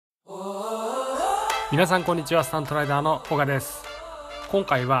皆さんこんにちは。スタントライダーの小川です。今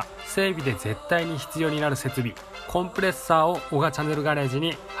回は整備で絶対に必要になる設備コンプレッサーをOGAチャンネルガレージ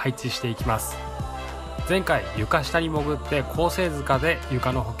に配置していきます。前回床下に潜って高静塚で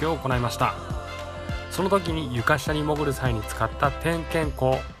床の補強を行いました。その時に床下に潜る際に使った点検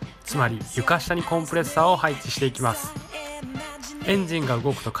口、つまり床下にコンプレッサーを配置していきます。エンジンが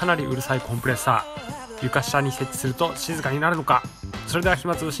動くとかなりうるさいコンプレッサー、床下に設置すると静かになるのか。それでは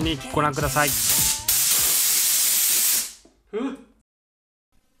暇つぶしにご覧ください。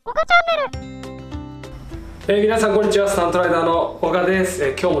皆さんこんにちは。スタントライダーの小川で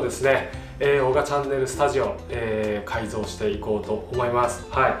す。今日もですね、OGAチャンネルスタジオ、改造していこうと思います。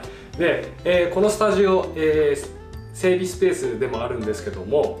はい。で、このスタジオ、整備スペースでもあるんですけど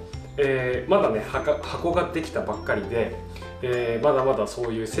も、まだね箱ができたばっかりで、まだまだそ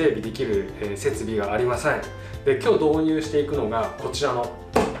ういう整備できる、設備がありません。で、今日導入していくのがこちらの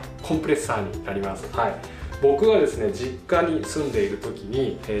コンプレッサーになります。はい。僕がですね実家に住んでいる時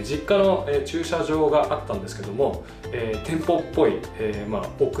に、実家の、駐車場があったんですけども、店舗っぽい、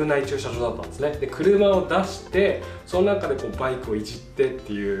屋内駐車場だったんですね。で、車を出してその中でこうバイクをいじってっ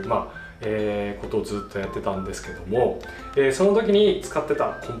ていうことをずっとやってたんですけども、その時に使って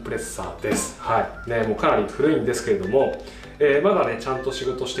たコンプレッサーです。はいね、もうかなり古いんですけれども、まだねちゃんと仕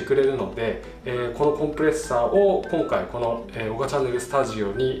事してくれるので、このコンプレッサーを今回このOGAチャンネルスタジオ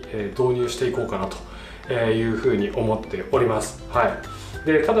に導入していこうかなというふうに思っております。はい。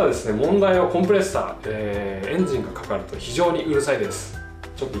で、ただですね、問題はコンプレッサー、エンジンがかかると非常にうるさいです。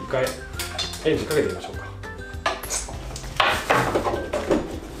ちょっと一回エンジンかけてみましょうか。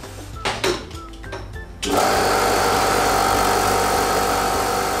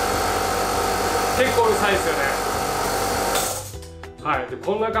結構うるさいですよね。はい。で、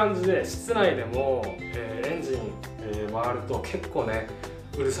こんな感じで室内でも、エンジン、回ると結構ね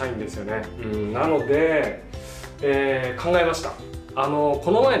うるさいんですよね。なので、考えました。こ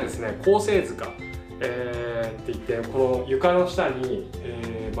の前ですね高静塚、って言ってこの床の下に、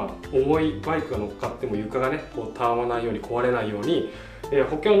重いバイクが乗っかっても床がねこうたわまないように壊れないように、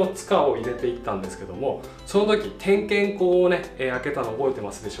補強の塚を入れていったんですけども、その時点検口をね、開けたの覚えて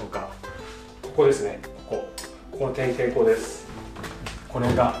ますでしょうか。ここですね。ここの点検口です。これ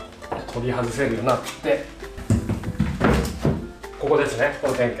が取り外せるようになって、ここですね、こ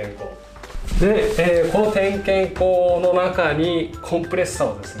の点検口で、この点検口の中にコンプレッサ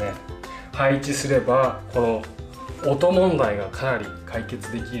ーをですね配置すれば、この音問題がかなり解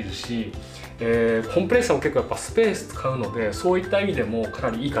決できるし、コンプレッサーも結構やっぱスペース使うので、そういった意味でもか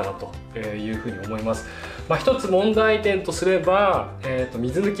なりいいかなというふうに思います。一つ問題点とすれば、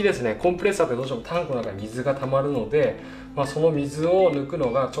水抜きですね。コンプレッサーってどうしてもタンクの中に水が溜まるので、その水を抜く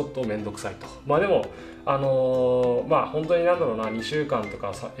のがちょっと面倒くさいと。でも本当になんだろうな、2週間と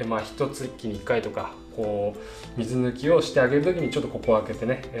か1月に1回とかこう水抜きをしてあげるときにちょっとここを開けて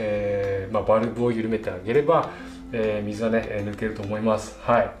ね、バルブを緩めてあげれば、水はね抜けると思います。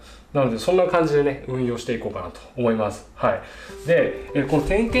はい。なのでそんな感じでね運用していこうかなと思います。はい。で、この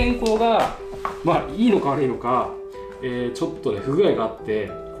点検口がいいのか悪いのか、ちょっとね不具合があって、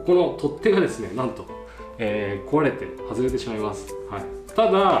ここの取っ手がですねなんと、壊れて外れてしまいます。はい。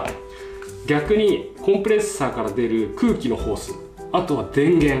ただ逆にコンプレッサーから出る空気のホース、あとは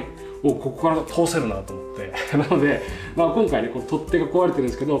電源をここから通せるなと思ってなので、今回ねこの取っ手が壊れてるん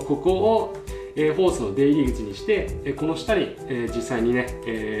ですけど、ここを、ホースの出入り口にして、この下に、実際に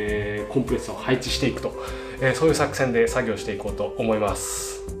ね、コンプレッサーを配置していくと、そういう作戦で作業していこうと思いま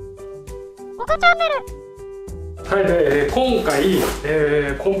す。OGAチャンネル。はい。で、今回、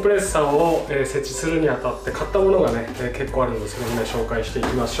コンプレッサーを、設置するにあたって買ったものがね、結構あるので、それをね紹介していき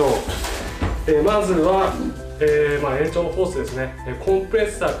ましょう。まずは、延長のホースですね。コンプレ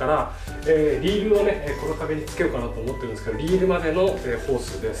ッサーから、リールをねこの壁につけようかなと思ってるんですけど、リールまでの、ホー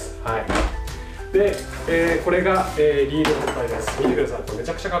スです。はい。で、これが、リール本体です。見てください。これめち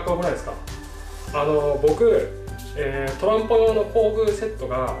ゃくちゃかっこよくないですか。僕トランポ用の工具セット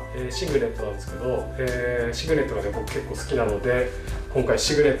が、シグレットなんですけど、シグレットがね僕結構好きなので、今回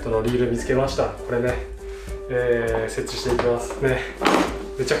シグレットのリール見つけました。これね、設置していきますね。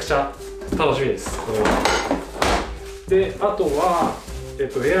めちゃくちゃ楽しみです、これは。で、あとは、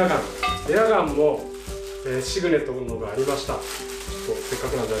エアガンも、シグレットのがありました。ちょっとせっか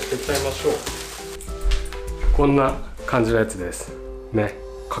くなんでやっていっちゃいましょう。こんな感じのやつですね。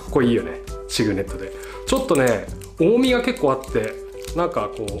かっこいいよね、シグレットで。ちょっとね重みが結構あって、なんか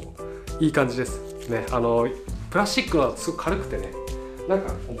こういい感じですね。プラスチックはすごく軽くてね、なん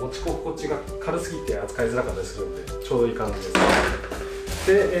か持ち心地が軽すぎて扱いづらかったりするので、ちょうどいい感じで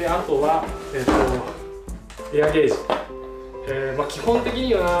す。で、あとは、エアゲージ、基本的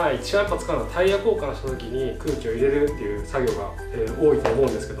には一番やっぱ使うのはタイヤ交換した時に空気を入れるっていう作業が、多いと思う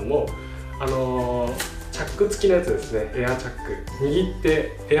んですけども、チャック付きのやつですね。エアチャック握っ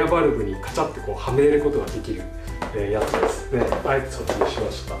てエアバルブにカチャってこうはめることができる、やつですね。あえてそっちにし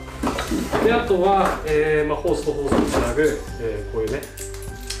ました。であとは、ホースとホースをつなぐ、こういうね、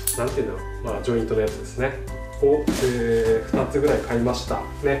なんていうんだろう、ジョイントのやつですねを、2つぐらい買いました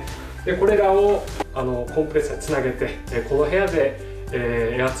ね。でこれらをコンプレッサーにつなげて、この部屋で、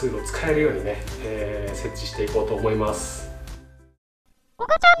エアツールを使えるようにね、設置していこうと思います。OGA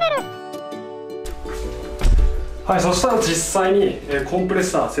チャンネル。はい、そしたら実際に、コンプレッ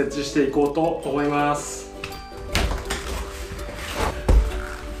サー設置していこうと思います。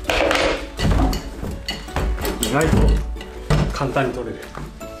意外と簡単に取れる。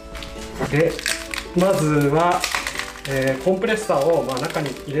でまずは、コンプレッサーを、中に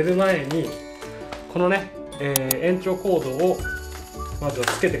入れる前にこのね、延長コードをまずは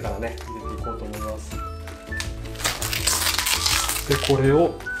つけてからね入れていこうと思います。でこれ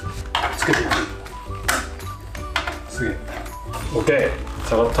をつけていく。すげえ OK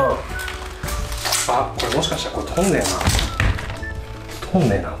下がった。あ、これもしかしたらこれ通んねえ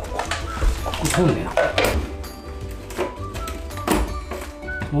なここ通んねえな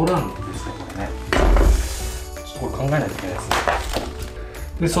通らんのですねこれね。ちょっとこれ考えないといけないですね。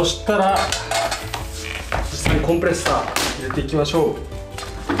でそしたら実際にコンプレッサー入れていきましょう。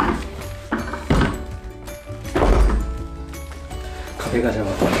壁が邪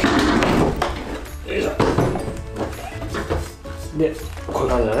魔だ。よいしょ。でこういう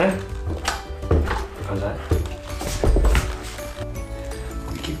感じだね。こういう感じだね。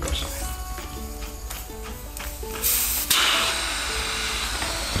これ切るかもしれない。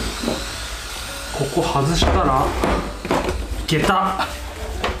ここ外したらいけた。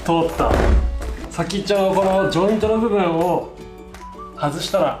通った。先っちょのこのジョイントの部分を外し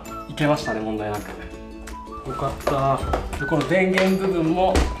たらいけましたね、問題なく。よかった。でこの電源部分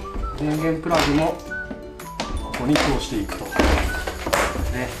も電源プラグもここに通していくと。ね、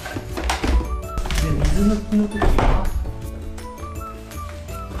で水抜きの時は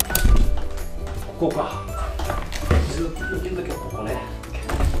ここか。水抜きの時はここね。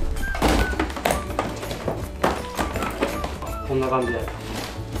こんな感じで。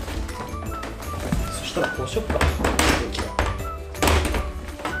そしたらこうしよっか。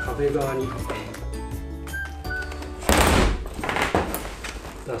壁側に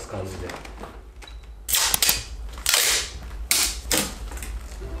出す感じで。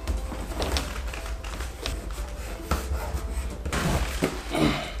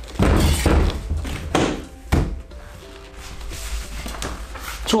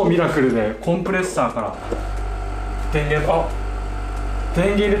超ミラクルでコンプレッサーから電源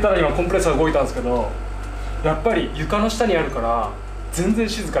入れたら今コンプレッサー動いたんですけど、やっぱり床の下にあるから全然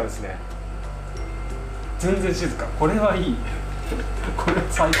静かですね。全然静か。これはいいこれ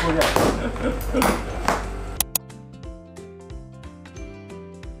最高じゃん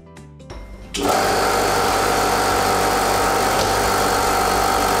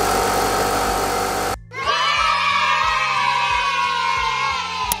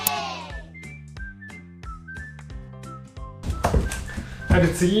で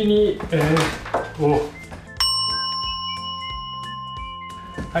次に、で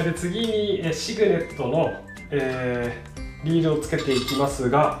次にシグネットの、リールをつけていきます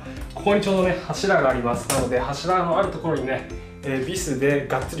が、ここにちょうどね柱があります。なので柱のあるところにね、ビスで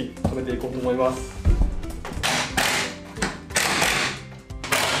がっつり留めていこうと思います。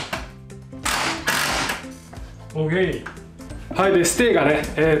OK。はい、でステイがね、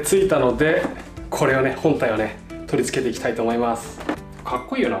ついたのでこれをね本体をね取り付けていきたいと思います。かっ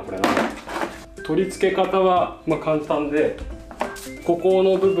こいいよなこれな。取り付け方は簡単で、ここ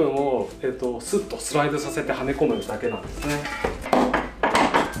の部分を、スッとスライドさせてはめ込むだけなんですね。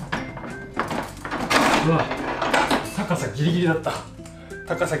うわ、高さギリギリだった。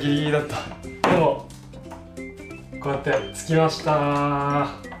高さギリギリだった。でもこうやってつきました。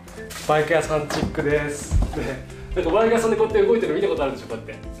バイク屋さんチックです。なんかバイク屋さんでこうやって動いてるの見たことあるでしょ、こうやっ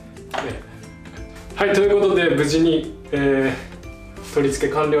て。はい、ということで無事に、取り付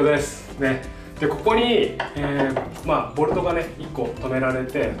け完了ですね。でここに、ボルトがね1個止められ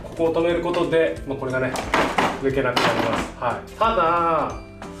て、ここを止めることで、これがね抜けなくなります。はい、ただ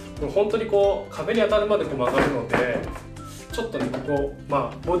本当にこう壁に当たるまでこう曲がるので、ちょっとねここ、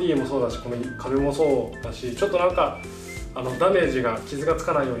ボディもそうだしこの壁もそうだし、ちょっとなんかダメージが傷がつ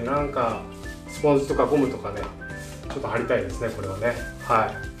かないようになんかスポンジとかゴムとかねちょっと貼りたいですね、これはね。は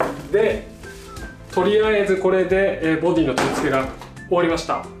い、でとりあえずこれで、ボディの取り付けが終わりまし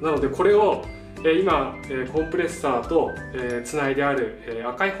た。なのでこれを、今、コンプレッサーとつないである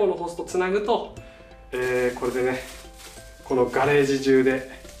赤い方のホースとつなぐと、これでねこのガレージ中で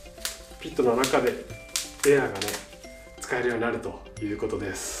ピットの中でエアーがね使えるようになるということ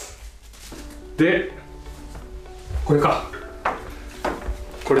です。でこれか、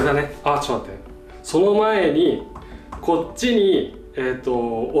これだね。あ、ちょっと待って、その前にこっちに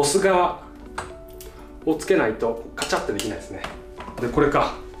押す側をつけないとカチャってできないですね。でこれ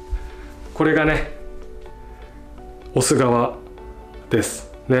か、これがね押す側で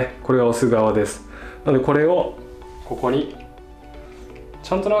すね。これが押す側です。なのでこれをここに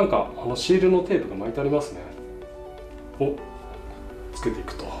ちゃんとなんかシールのテープが巻いてありますね。をつけてい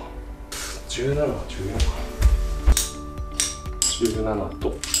くと17は14か、17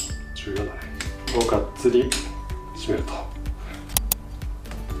と14だね。をがっつり締めると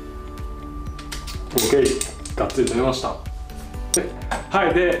OK、 がっつり止めました。は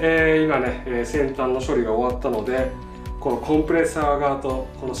い。で、今ね、先端の処理が終わったので、このコンプレッサー側と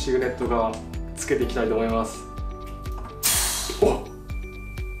このシグネット側つけていきたいと思います。おっ、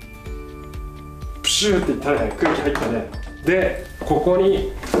プシューっていったね、空気入ったね。でここ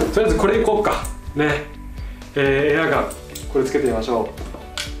にとりあえずこれいこうかね。エアガンこれつけてみましょう。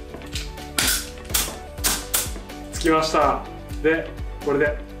つきました。でこれで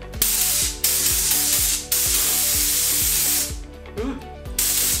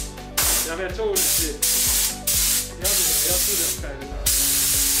やべえ、超嬉しい。エアツールが使えるんだ。いや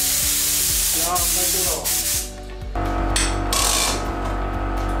ー、最高だ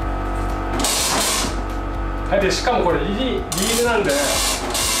わ。はい。でしかもこれリールなんで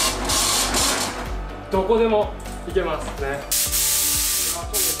どこでもいけますね。いやー、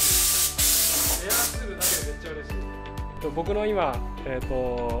超嬉しい。エアツールだけでめっちゃ嬉しい。僕の今、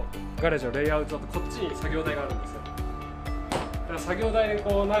ガレージのレイアウトだとこっちに作業台があるんですよ。だから作業台で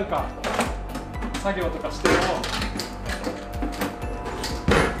こうなんか作業とかしても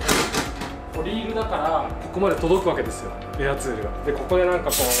こうリールだからここまで届くわけですよ、エアツールが。でここでなん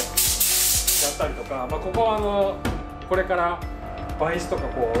かこうやったりとか、まあ、ここはこれからバイスとか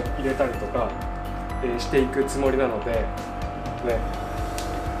こう入れたりとか、していくつもりなので、ね、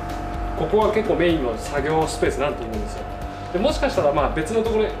ここは結構メインの作業スペースなんて言うんですよ。でもしかしたらまあ別のと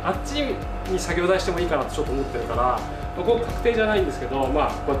ころあっちに作業台してもいいかなとちょっと思ってるから、ここ確定じゃないんですけど、ま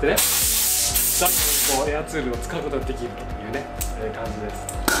あこうやってねダッとこうエアツールを使うことができるというね、感じで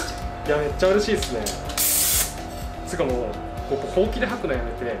す。いやめっちゃ嬉しいですね。つかもうここほうきで吐くのや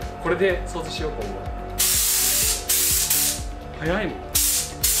めてこれで掃除しよう今後。早いもん、早い。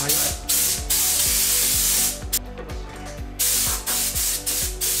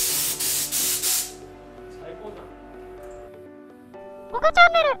最高だ。OGAチャ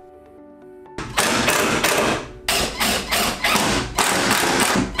ンネル。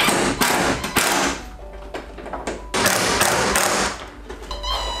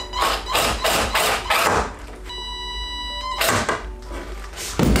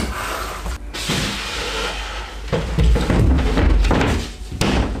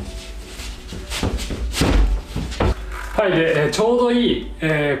はい。で、ちょうどいい、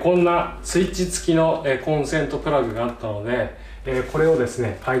こんなスイッチ付きの、コンセントプラグがあったので、これをです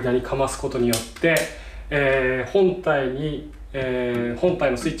ね間にかますことによって、本体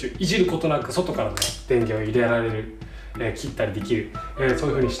のスイッチをいじることなく外からね電源を入れられる、切ったりできる、そういう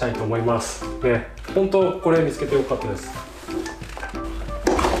風にしたいと思います。ね、本当これ見つけてよかったです。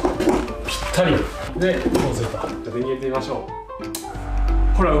ぴったりでこうすると。じゃあ電源入れてみましょ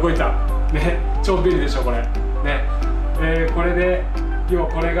う。ほら動いたね、超便利でしょこれね。これで要は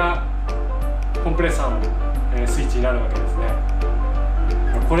これがコンプレッサーの、スイッチになるわけですね。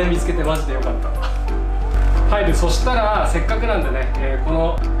これ見つけてマジでよかった。はい。でそしたらせっかくなんでね、こ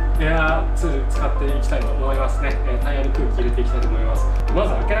のエアツール使っていきたいと思いますね。タイヤに空気入れていきたいと思います。ま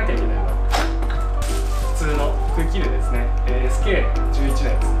ず開けなきゃいけないのは普通の空気入れですね。SK11 の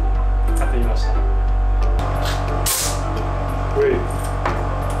やつ使ってみました。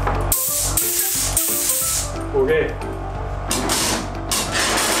オーケー。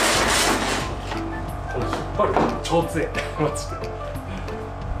この引っ張る超強いマジで。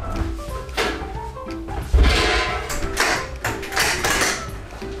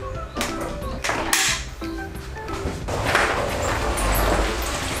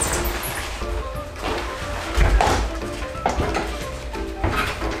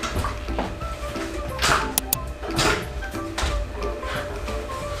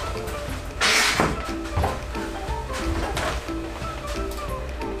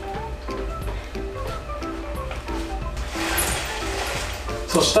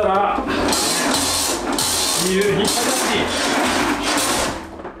そしたらヒール引っ張り出し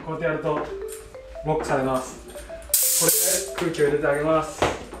こうやってやるとロックされます。これで空気を入れてあげます。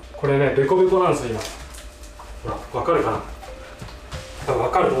これねベコベコなんですよ今。ほら分かるかな、多分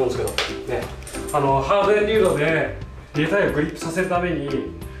分かると思うんですけどね、ハードエンデューロでリタイをグリップさせるため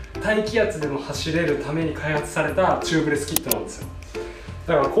に大気圧でも走れるために開発されたチューブレスキットなんですよ。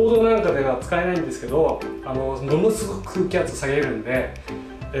だから公道なんかでは使えないんですけど、ものすごく空気圧を下げるんで、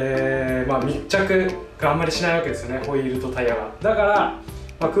密着があんまりしないわけですよね、ホイールとタイヤが。だから、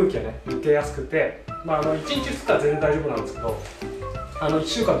空気がね抜けやすくて、1日2日は全然大丈夫なんですけど、1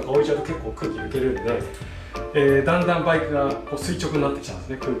週間とか置いちゃうと結構空気抜けるんで、だんだんバイクがこう垂直になってきちゃうんです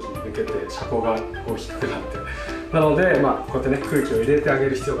ね。空気抜けて車高がこう低くなって、なので、こうやってね空気を入れてあげ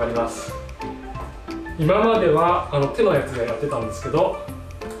る必要があります。今までは手のやつでやってたんですけど、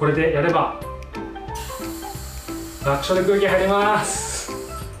これでやれば楽勝で空気入ります。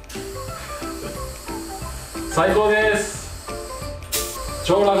最高です。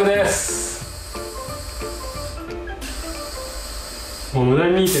超楽です。もう無駄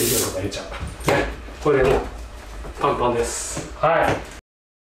に 2.0 とか入れちゃうね。これでもうパンパンです。はい、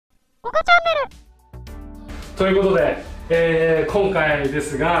オガチャンネルということで、今回で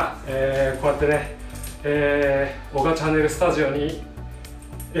すが、こうやってね、オガチャンネルスタジオに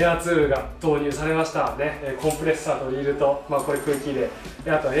エアツールが導入されましたね。コンプレッサーとリールと、これ空気入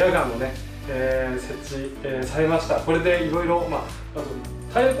れ、あとエアガンもね、設置、されました。これでいろいろ、あと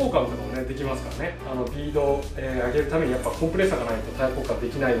タイヤ交換とかもねできますからね。ビードを、上げるためにやっぱコンプレッサーがないとタイヤ交換で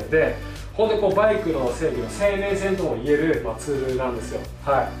きないので、ほんでこうバイクの整備の生命線とも言える、ツールなんですよ。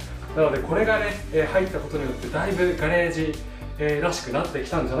はい、なのでこれがね、入ったことによってだいぶガレージ、らしくなってき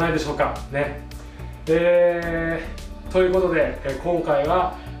たんじゃないでしょうかね。ということで、今回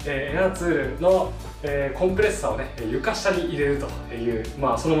は、エアツールの、コンプレッサーをね床下に入れるという、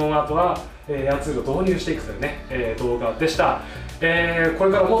そのままあとは、エアツールを導入していくというね、動画でした。こ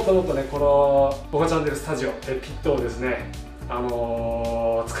れからもっともっとねこのオガチャンネルスタジオ、ピットをですね、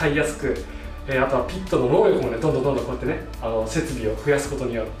使いやすく、あとはピットの能力もねどんどんこうやってね設備を増やすこと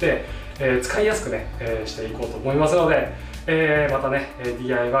によって、使いやすくね、していこうと思いますので、またね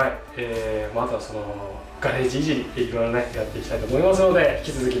DIY、あとはそのガレージいじりいろいろねやっていきたいと思いますので、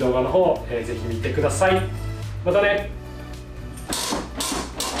引き続き動画の方、ぜひ見てください。またね。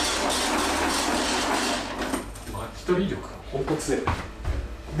巻き取り力が本当強い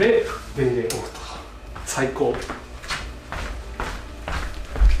で電源オフと最高。